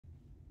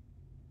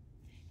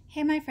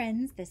Hey my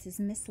friends, this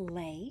is Miss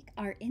Lake.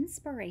 Our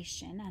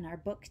inspiration and our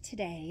book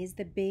today is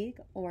The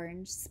Big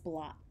Orange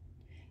Splot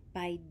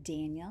by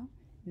Daniel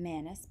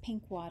Manus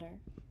Pinkwater,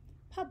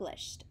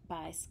 published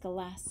by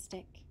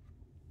Scholastic.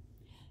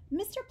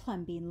 Mr.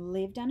 Plumbean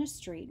lived on a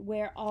street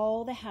where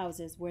all the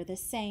houses were the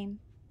same.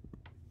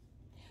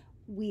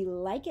 We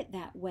like it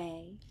that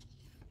way.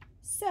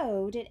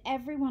 So did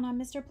everyone on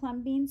Mr.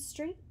 Plumbean's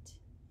street.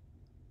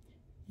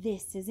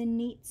 This is a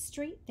neat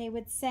street, they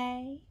would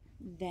say.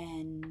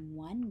 Then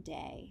one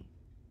day,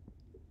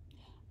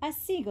 a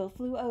seagull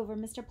flew over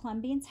Mr.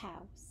 Plumbean's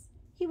house.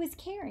 He was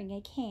carrying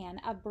a can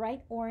of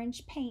bright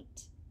orange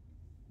paint.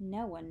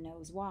 No one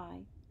knows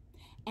why.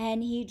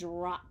 And he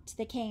dropped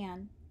the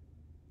can.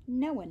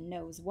 No one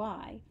knows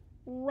why.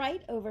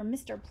 Right over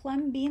Mr.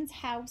 Plumbean's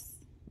house.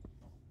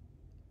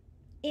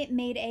 It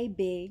made a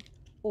big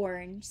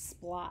orange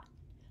splot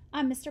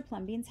on Mr.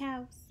 Plumbean's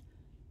house.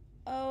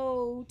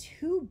 Oh,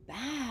 too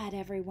bad,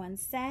 everyone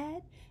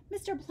said.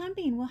 Mr.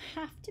 Plumbean will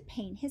have to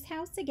paint his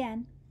house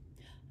again.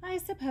 I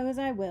suppose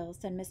I will,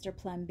 said Mr.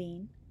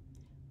 Plumbean.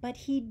 But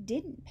he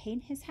didn't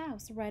paint his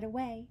house right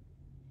away.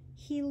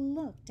 He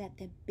looked at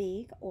the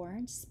big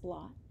orange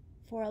splot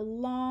for a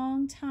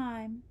long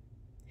time.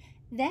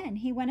 Then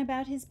he went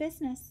about his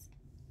business.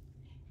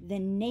 The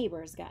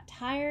neighbors got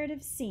tired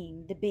of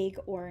seeing the big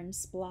orange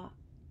splot.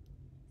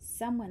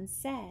 Someone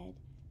said,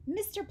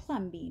 Mr.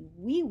 Plumbean,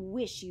 we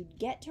wish you'd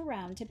get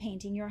around to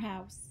painting your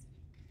house.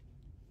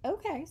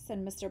 Okay,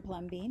 said Mr.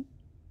 Plumbean.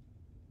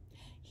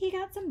 He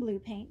got some blue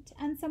paint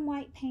and some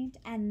white paint,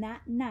 and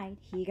that night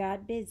he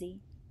got busy.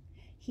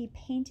 He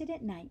painted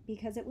at night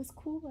because it was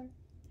cooler.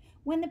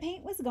 When the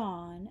paint was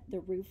gone,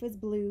 the roof was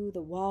blue,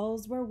 the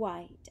walls were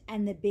white,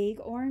 and the big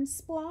orange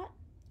splot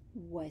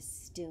was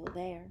still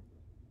there.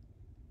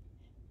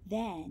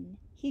 Then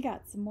he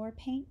got some more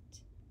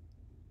paint.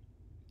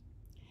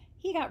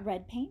 He got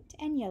red paint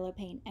and yellow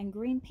paint and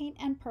green paint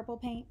and purple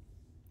paint.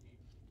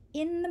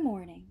 In the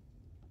morning,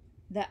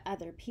 the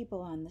other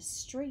people on the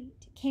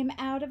street came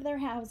out of their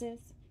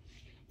houses.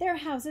 Their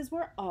houses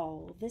were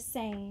all the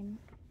same,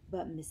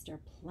 but Mr.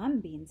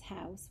 Plumbean's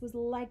house was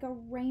like a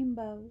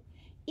rainbow.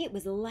 It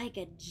was like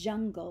a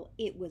jungle.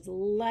 It was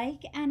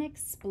like an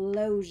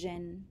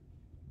explosion.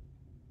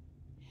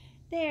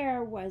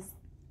 There was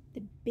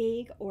the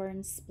big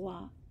orange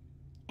splot,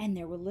 and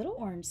there were little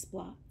orange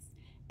splots.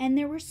 And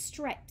there were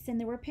stripes, and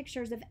there were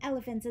pictures of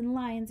elephants and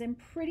lions and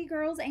pretty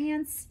girls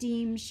and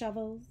steam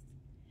shovels.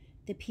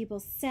 The people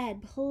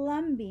said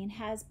Plumbean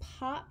has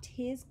popped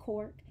his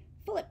cork,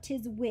 flipped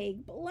his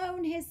wig,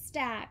 blown his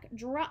stack,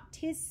 dropped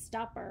his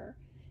stopper.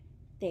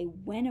 They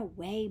went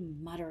away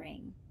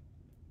muttering.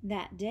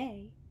 That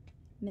day,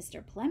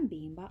 Mr.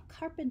 Plumbean bought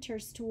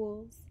carpenter's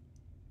tools.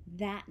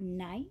 That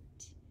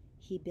night,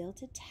 he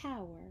built a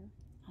tower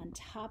on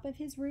top of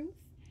his roof,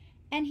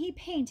 and he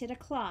painted a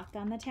clock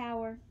on the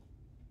tower.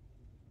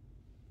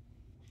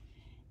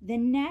 The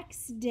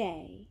next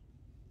day,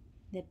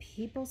 the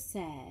people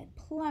said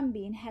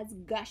Plumbean has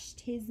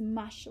gushed his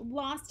mush,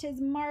 lost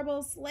his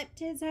marbles, slipped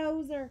his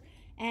hosier,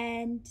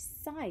 and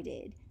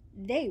decided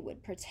they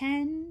would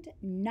pretend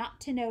not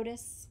to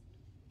notice.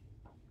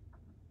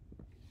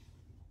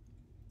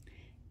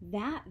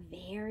 That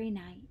very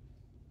night,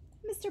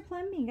 Mr.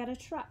 Plumbean got a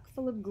truck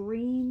full of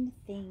green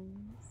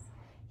things.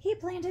 He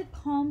planted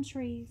palm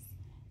trees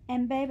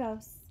and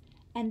babos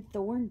and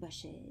thorn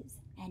bushes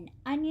and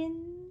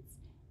onions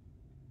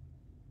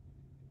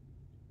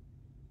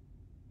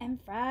and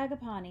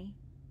fragapani.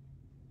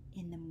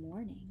 In the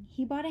morning,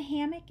 he bought a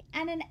hammock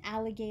and an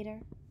alligator.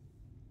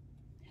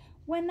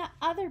 When the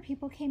other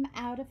people came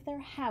out of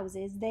their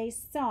houses, they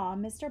saw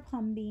Mr.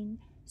 Plumbean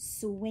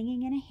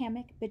swinging in a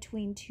hammock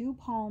between two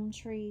palm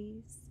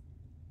trees.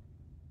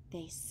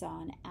 They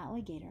saw an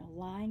alligator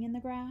lying in the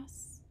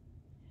grass.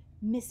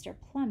 Mr.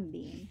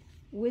 Plumbean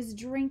was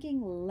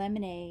drinking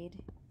lemonade.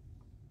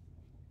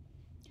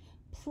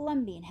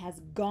 Plumbean has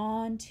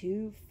gone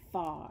too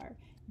far.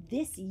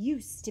 This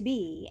used to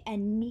be a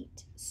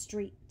neat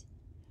street.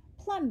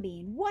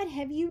 Plumbean, what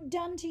have you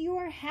done to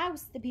your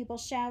house? The people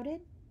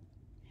shouted.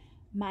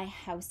 My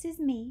house is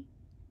me,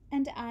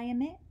 and I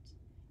am it.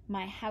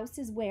 My house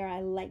is where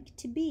I like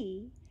to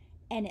be,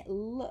 and it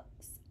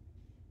looks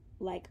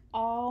like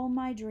all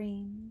my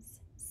dreams,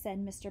 said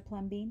Mr.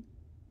 Plumbean.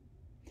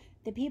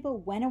 The people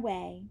went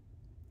away.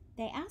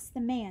 They asked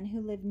the man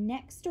who lived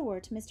next door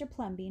to Mr.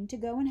 Plumbean to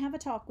go and have a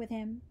talk with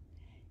him.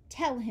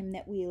 Tell him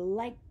that we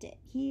liked it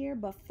here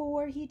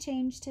before he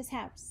changed his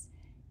house.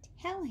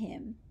 Tell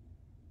him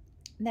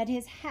that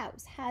his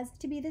house has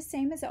to be the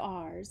same as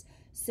ours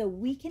so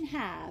we can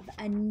have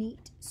a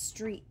neat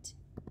street.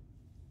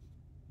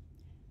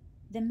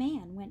 The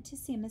man went to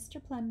see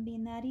Mr.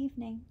 Plumbean that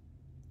evening.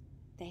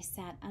 They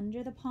sat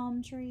under the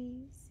palm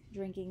trees,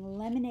 drinking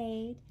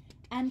lemonade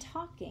and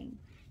talking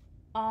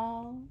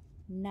all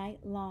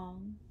night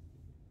long.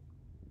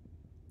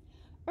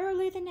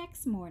 Early the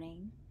next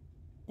morning,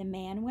 the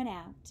man went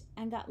out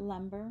and got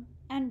lumber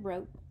and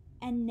rope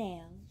and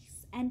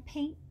nails and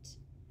paint.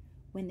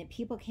 When the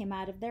people came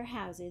out of their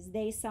houses,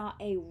 they saw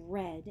a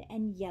red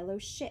and yellow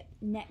ship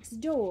next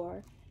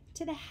door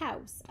to the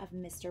house of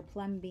Mr.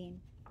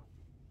 Plumbean.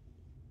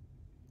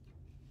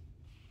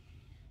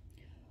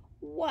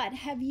 "What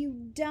have you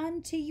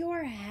done to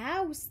your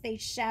house?" they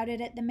shouted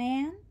at the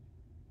man.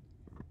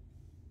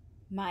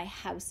 "My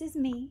house is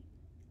me,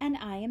 and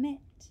I am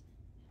it.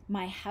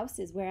 My house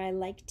is where I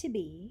like to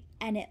be,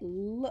 and it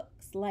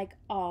looks like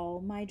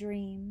all my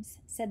dreams,"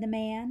 said the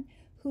man,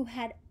 who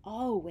had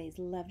always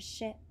loved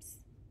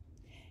ships.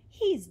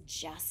 "He's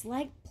just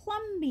like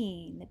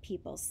Plumbean," the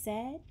people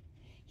said.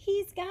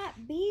 "He's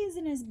got bees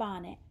in his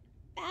bonnet,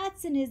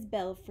 bats in his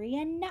belfry,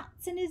 and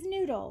nuts in his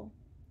noodle."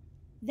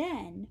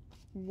 Then,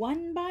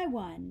 one by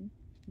one,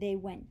 they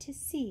went to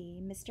see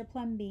Mr.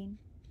 Plumbean.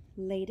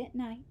 Late at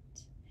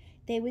night,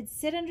 they would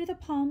sit under the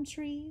palm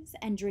trees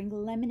and drink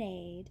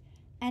lemonade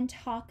and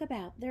talk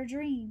about their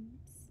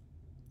dreams.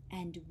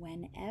 And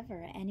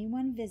whenever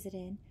anyone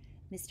visited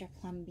Mr.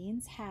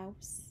 Plumbean's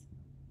house,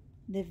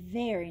 the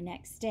very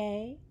next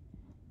day,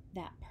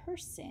 that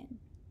person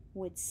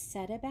would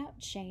set about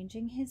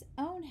changing his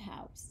own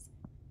house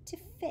to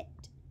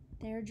fit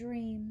their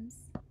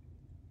dreams.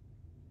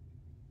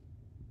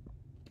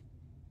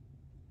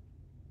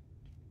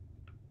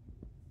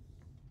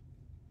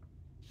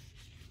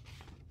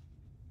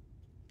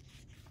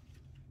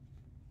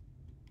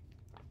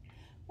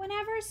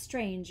 Whenever a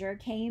stranger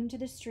came to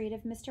the street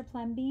of Mr.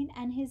 Plumbean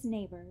and his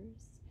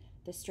neighbors,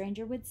 the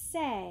stranger would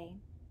say,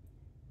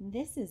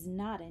 "This is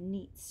not a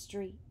neat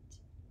street."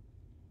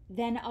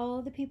 Then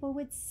all the people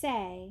would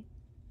say,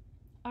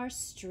 "Our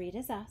street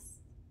is us,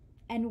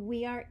 and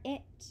we are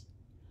it.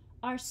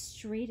 Our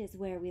street is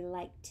where we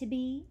like to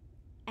be,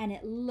 and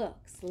it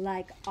looks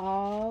like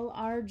all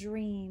our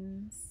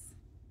dreams."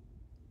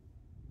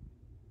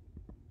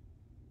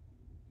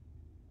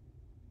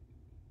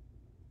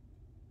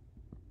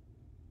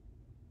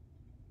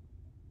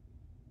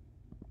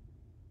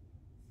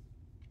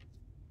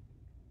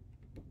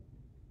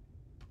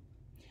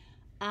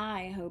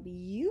 I hope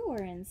you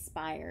are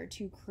inspired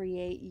to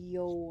create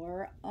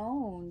your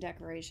own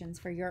decorations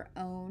for your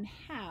own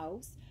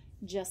house,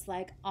 just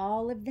like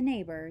all of the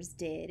neighbors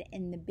did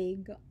in the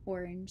Big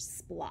Orange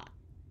Splot.